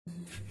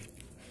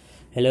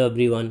Hello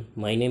everyone,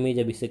 my name is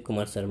Abhishek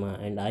Kumar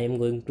Sharma and I am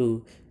going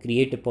to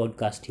create a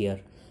podcast here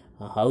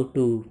how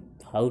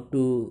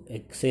to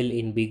excel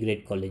in B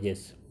grade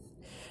colleges.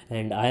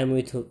 And I am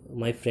with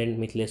my friend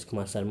Mithilesh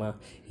Kumar Sharma.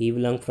 He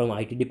belongs from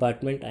IT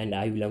department and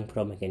I belong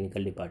from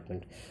mechanical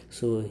department.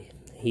 So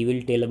he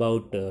will tell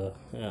about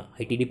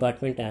IT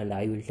department and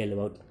I will tell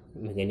about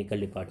mechanical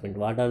department.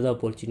 What are the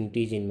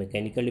opportunities in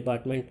mechanical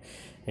department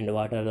and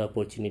what are the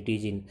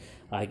opportunities in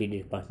IT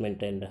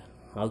department, and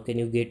how can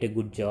you get a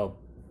good job.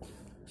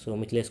 So,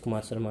 Mithilesh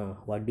Kumar Sharma,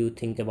 what do you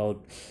think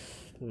about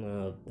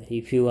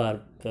if you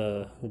are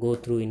go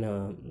through in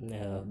a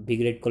B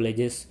grade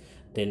colleges,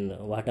 then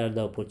what are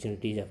the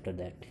opportunities after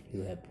that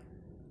you have?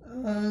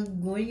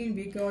 Going in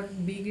B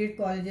grade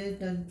colleges,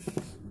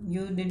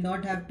 you did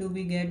not have to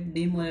be get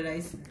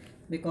demoralized,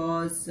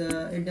 because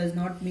it does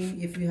not mean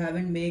if you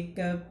haven't make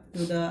up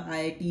to the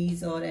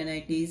IITs or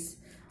NITs,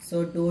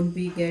 so don't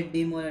be get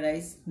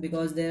demoralized,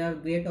 because there are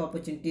great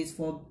opportunities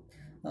for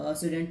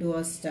students who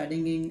are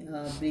studying in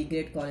B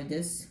grade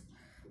colleges.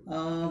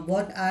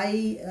 What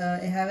I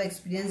have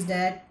experienced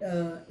that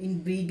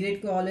in B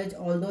grade college,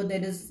 although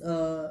there is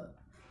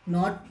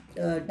not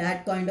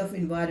that kind of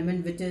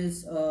environment which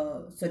is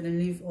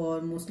certainly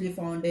or mostly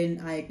found in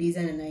IITs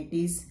and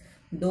NITs,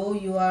 though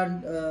you are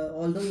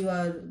although you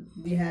are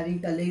be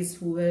having colleagues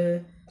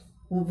who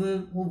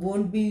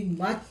won't be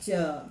much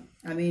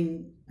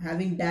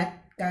having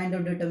that kind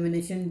of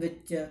determination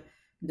which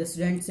the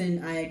students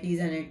in IITs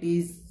and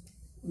NITs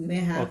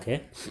may have.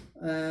 Okay.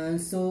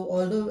 So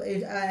although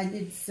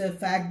it's a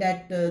fact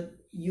that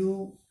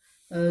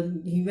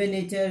human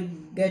nature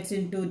gets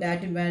into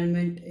that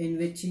environment in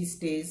which he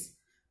stays.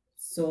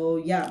 So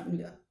yeah,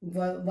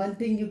 one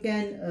thing you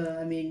can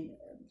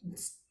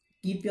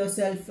keep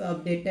yourself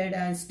updated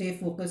and stay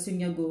focused in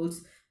your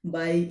goals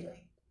by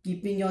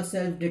keeping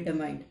yourself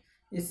determined.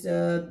 It's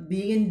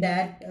being in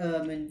that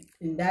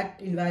in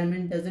that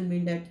environment doesn't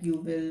mean that you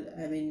will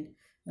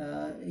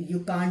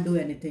you can't do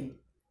anything.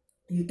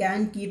 You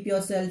can keep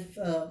yourself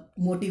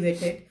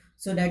motivated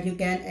so that you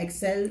can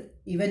excel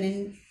even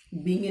in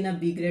being in a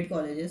B grade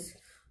colleges.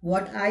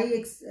 What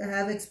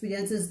have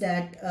experienced is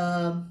that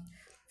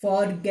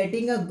for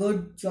getting a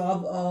good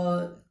job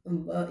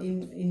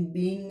in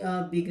being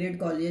a B grade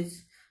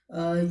college,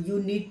 you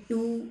need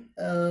to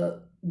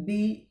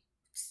be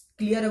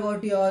clear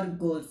about your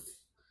goals.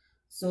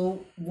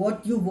 So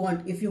what you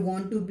want, if you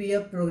want to be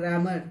a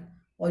programmer,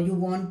 or you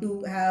want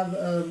to have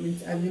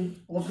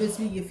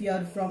obviously if you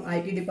are from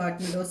IT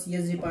department or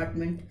CS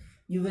department,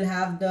 you will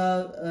have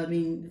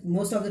the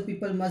most of the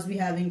people must be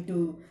having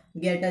to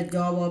get a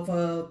job of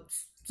a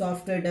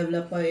software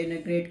developer in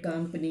a great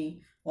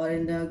company, or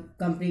in a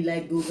company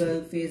like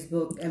Google,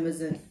 Facebook,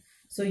 Amazon.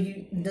 So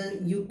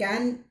you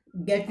can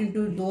get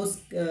into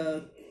those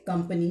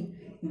company,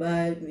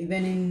 but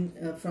even in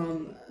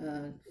from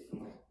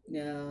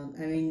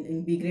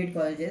in B grade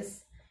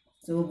colleges.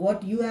 So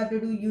what you have to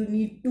do, you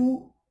need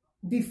to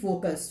be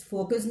focused.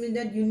 Focus means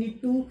that you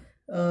need to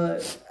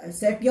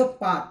set your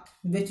path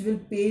which will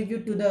pave you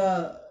to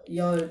the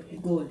your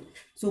goal.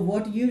 So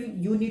what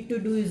you need to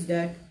do is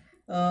that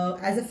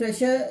as a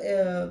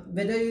fresher,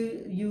 whether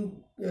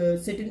you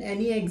sit in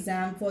any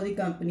exam for the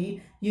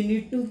company, you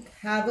need to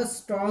have a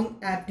strong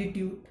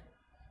aptitude,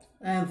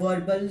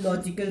 verbal,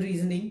 logical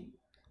reasoning.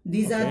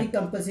 These are the Okay.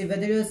 compulsory,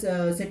 whether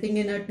you're sitting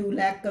in a 2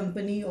 lakh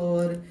company,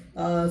 or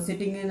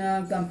sitting in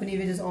a company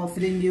which is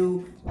offering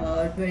you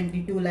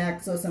 22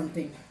 lakhs or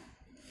something.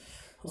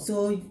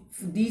 So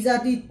these are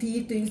the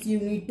three things you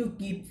need to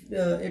keep: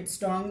 it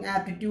strong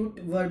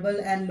aptitude,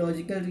 verbal and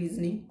logical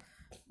reasoning.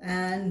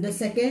 And the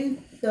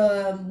second,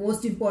 the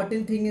most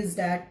important thing is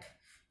that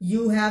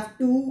you have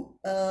to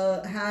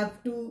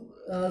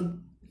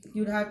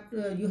you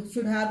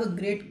should have a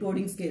great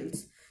coding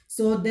skills.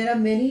 So there are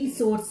many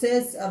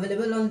sources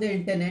available on the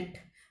internet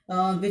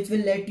which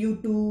will let you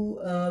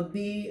to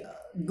be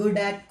good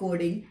at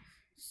coding.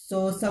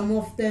 So some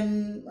of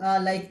them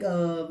like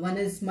one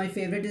is my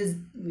favorite is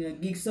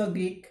Geeks or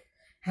Geek,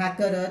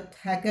 Hacker Earth,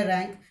 Hacker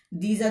Rank.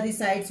 These are the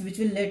sites which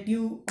will let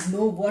you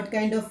know what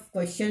kind of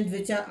questions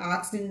which are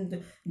asked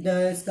in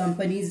the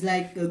companies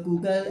like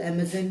Google,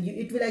 Amazon.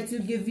 It will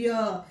actually give you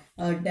a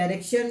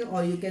direction,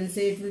 or you can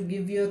say it will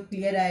give you a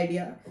clear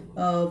idea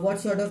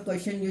what sort of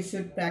question you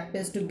should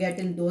practice to get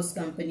in those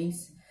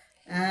companies.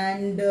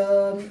 And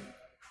other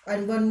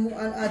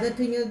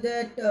thing is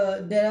that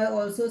there are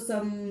also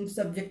some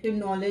subjective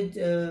knowledge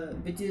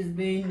which is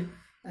being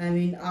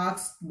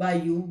asked by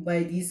you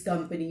by these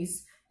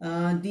companies.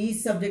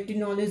 These subjective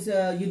knowledge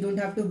you don't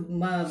have to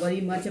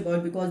worry much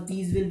about, because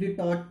these will be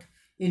taught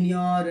in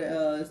your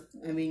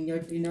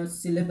your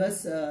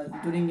syllabus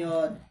during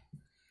your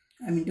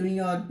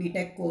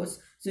BTech course.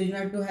 So you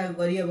don't have to have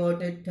worry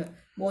about it.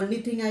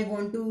 Only thing I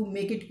want to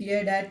make it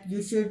clear that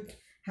you should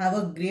have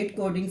a great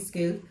coding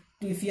skill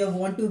if you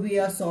want to be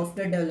a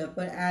software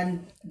developer,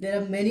 and there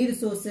are many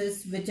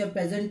resources which are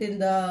present in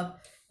the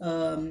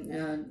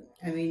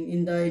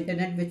in the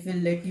internet which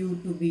will let you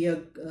to be a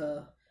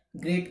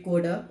great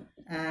coder.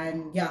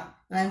 And yeah,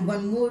 And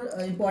one more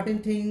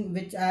important thing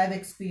which I have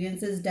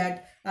experienced is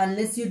that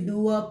unless you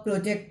do a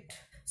project,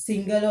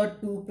 single or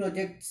two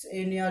projects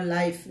in your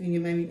life,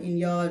 in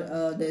your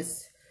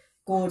this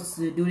course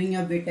during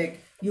your BTech,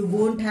 you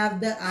won't have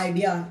the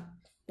idea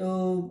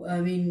to,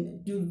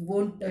 you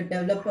won't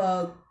develop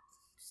a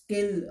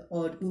skill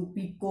or to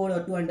pick code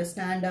or to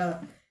understand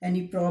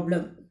any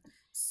problem.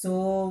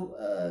 So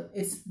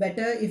it's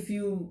better if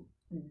you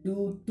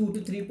do 2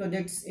 to 3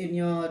 projects in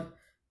your,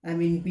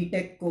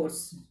 BTech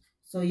course.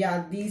 So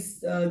yeah,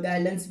 these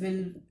guidelines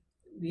will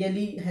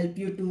really help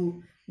you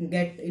to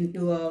get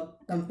into a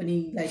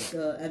company like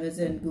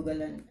Amazon,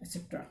 Google, and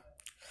etc.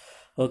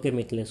 Okay,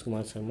 Mithilesh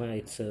Kumar Sharma,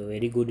 it's a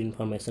very good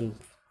information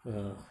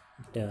uh,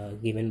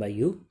 given by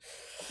you.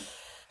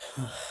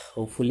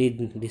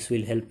 Hopefully, this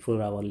will help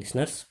for our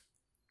listeners.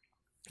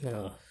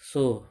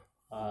 So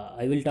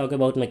I will talk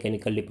about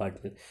mechanical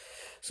department.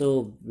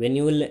 So when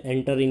you will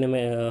enter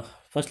in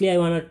firstly I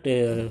want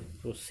to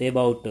say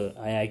about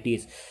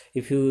IITs.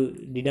 If you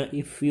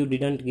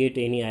didn't get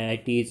any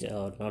IITs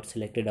or not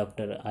selected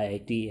after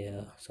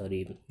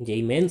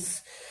JEE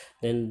Mains,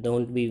 then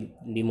don't be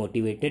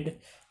demotivated.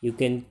 You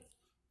can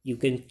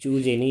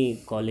choose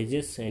any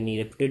colleges, any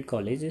reputed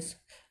colleges.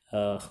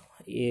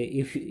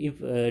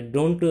 If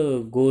Don't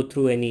go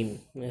through any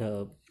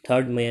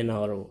third man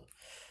or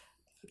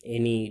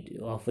any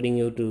offering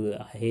you to,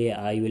 hey,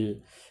 I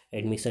will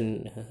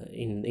admission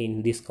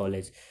in this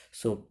college.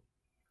 So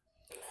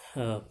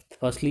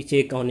firstly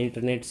check on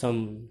internet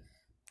some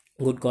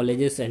good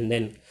colleges, and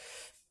then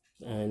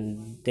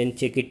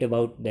check it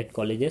about that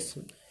colleges,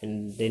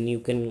 and then you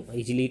can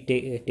easily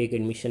take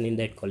admission in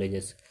that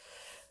colleges.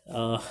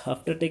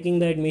 After taking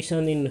the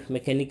admission in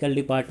mechanical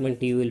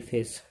department, you will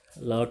face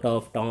a lot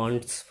of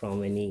taunts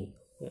from any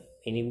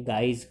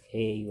guys.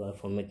 Hey, you are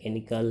from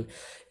mechanical,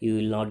 you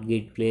will not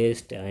get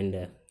placed,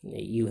 and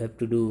you have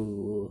to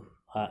do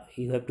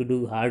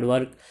hard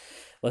work,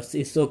 but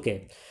it's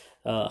okay.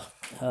 uh,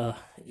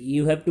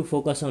 you have to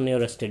focus on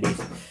your studies,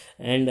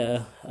 and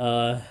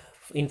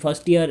in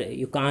first year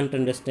you can't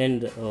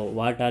understand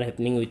what are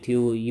happening with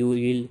you. You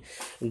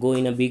will go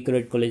in a big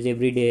red college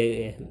every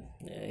day.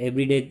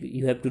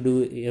 You have to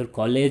do your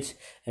college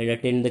and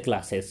attend the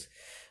classes.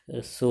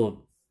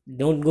 So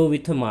don't go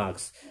with the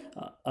marks.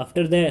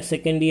 After the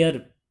second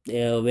year,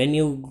 when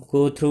you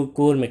go through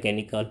core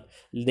mechanical,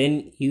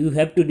 then you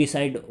have to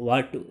decide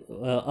what,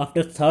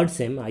 after third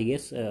sem, I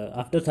guess.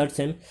 After third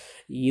sem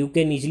you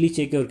can easily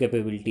check your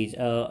capabilities.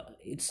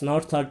 It's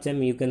not third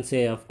sem, you can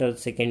say after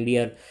second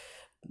year,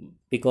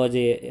 because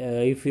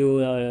if you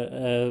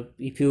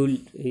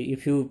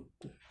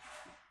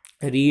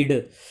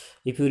read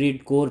if you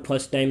read core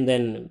first time,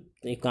 then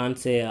you can't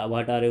say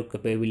what are your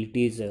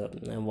capabilities,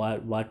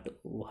 what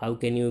how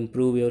can you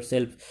improve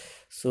yourself.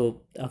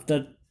 So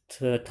after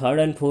third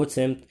and fourth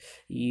sem,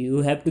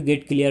 you have to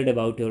get cleared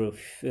about your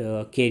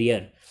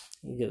career,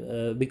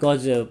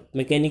 because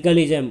mechanical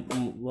is a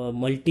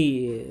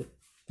multi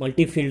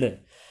field.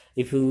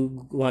 If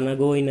you wanna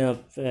go in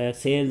a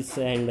sales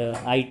and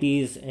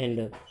ITs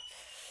and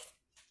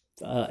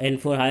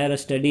for higher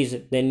studies,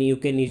 then you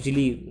can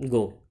easily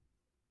go.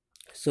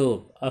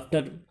 So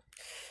after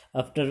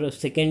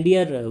second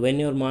year, when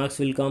your marks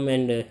will come,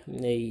 and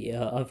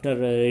after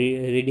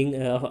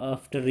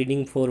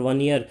reading for 1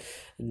 year,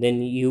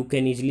 then you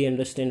can easily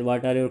understand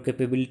what are your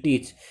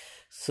capabilities.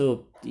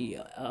 So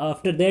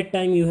after that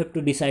time you have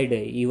to decide,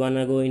 you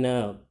wanna go in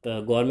a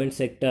government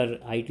sector,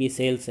 IT,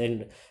 sales,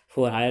 and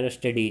for higher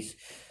studies.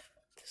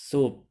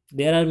 So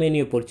there are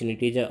many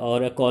opportunities,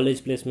 or a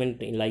college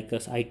placement in like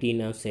us IT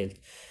now sales.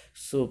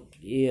 So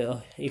yeah,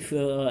 if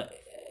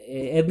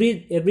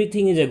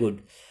everything is a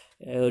good.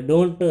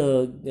 Don't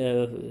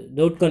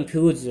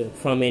confuse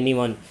from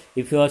anyone.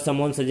 If you are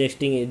someone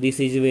suggesting this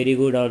is very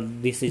good or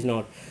this is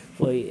not,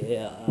 for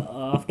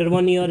after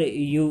 1 year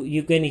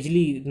you can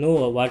easily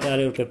know what are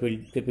your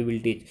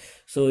capabilities.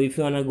 So if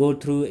you wanna go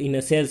through in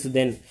a sales,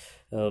 then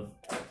uh,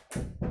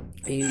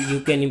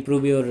 you can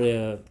improve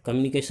your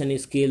communication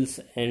skills,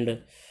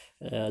 and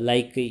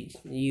like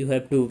you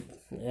have to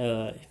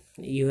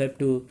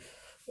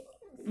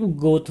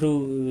go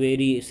through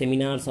very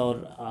seminars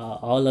or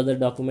all other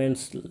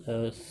documents,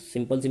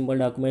 simple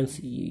documents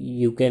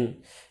you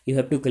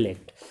have to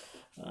collect.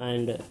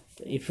 And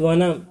if you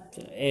wanna,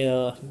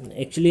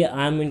 actually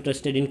I'm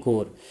interested in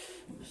core,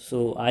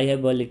 so I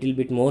have a little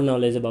bit more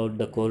knowledge about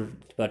the core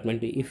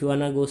department. If you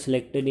wanna go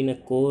selected in a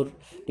core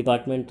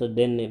department,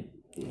 then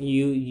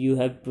you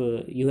have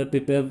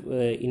prepared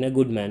in a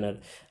good manner,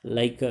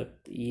 like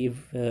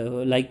if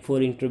like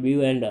for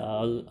interview, and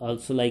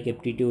also like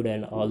aptitude,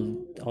 and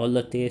all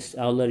the tests,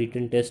 all the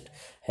written tests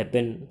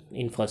happen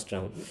in first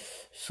round.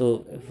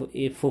 So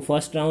if for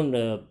first round,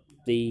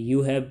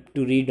 you have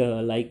to read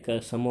like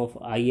some of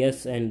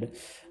IS and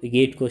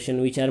gate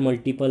question, which are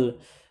multiple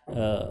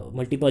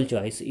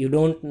choice. You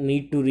don't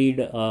need to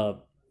read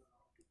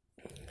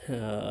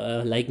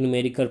like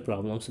numerical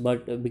problems,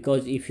 but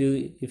because if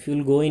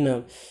you'll go in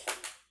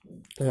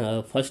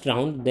a first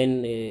round,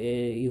 then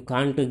you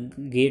can't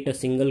get a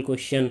single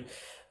question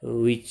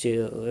which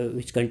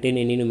contain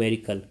any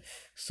numerical.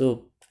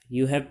 So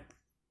you have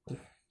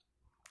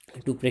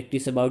to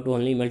practice about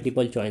only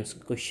multiple choice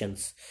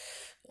questions.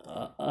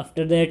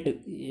 After that,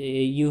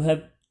 you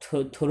have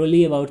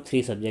thoroughly about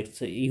three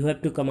subjects. You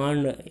have to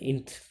command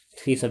in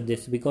three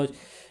subjects, because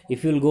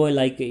if you'll go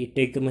like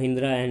Tech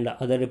Mahindra and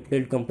other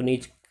reputed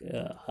companies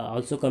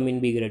also come in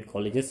B grade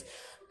colleges.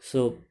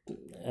 So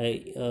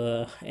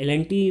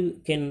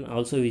L&T can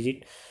also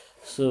visit.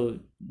 So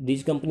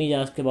these companies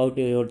ask about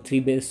your three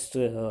best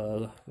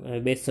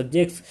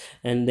subjects,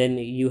 and then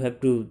you have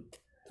to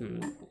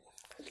mm,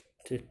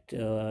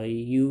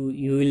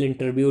 you will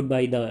interviewed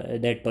by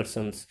that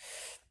persons.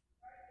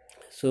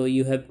 So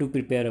you have to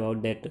prepare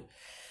about that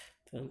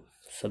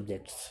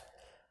subjects.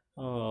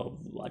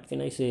 What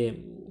can I say?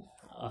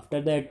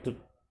 After that,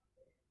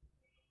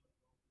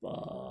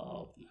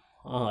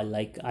 uh,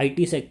 like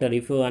IT sector,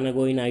 if you wanna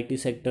go in IT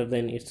sector,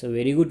 then it's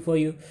very good for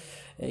you.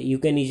 You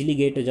can easily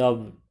get a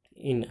job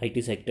in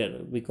IT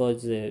sector,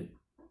 because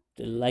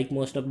like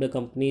most of the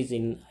companies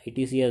in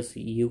ITCS,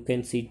 you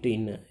can sit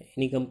in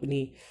any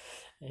company,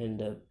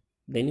 and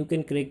then you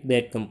can crack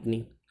that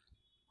company.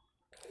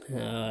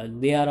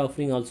 They are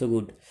offering also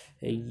good.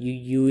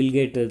 You will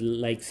get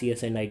like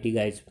CS and IT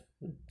guys,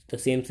 the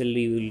same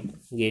salary you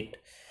will get.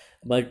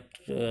 But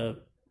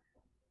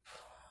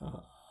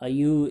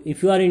you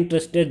if you are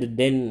interested,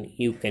 then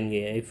you can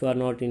get. If you are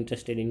not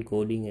interested in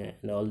coding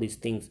and all these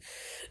things,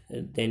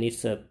 then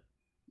it's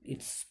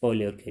spoil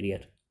your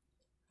career.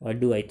 What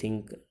do I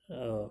think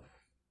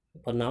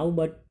for now?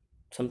 But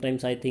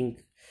sometimes I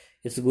think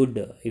it's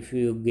good if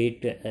you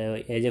get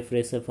as a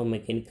fresher for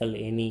mechanical,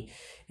 any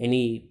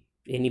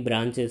any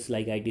branches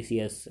like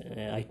ITCS,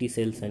 IT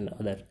sales and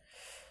other.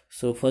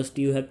 So first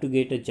you have to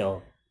get a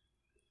job.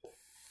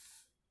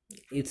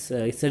 It's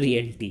a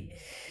reality.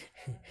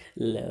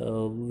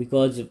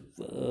 Because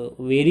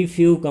very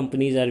few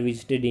companies are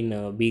visited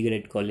in B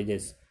grade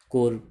colleges,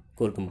 core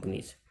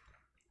companies.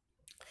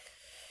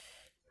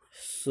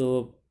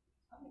 So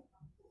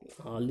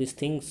all these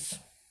things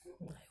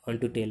I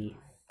want to tell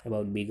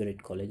about B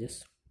grade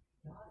colleges.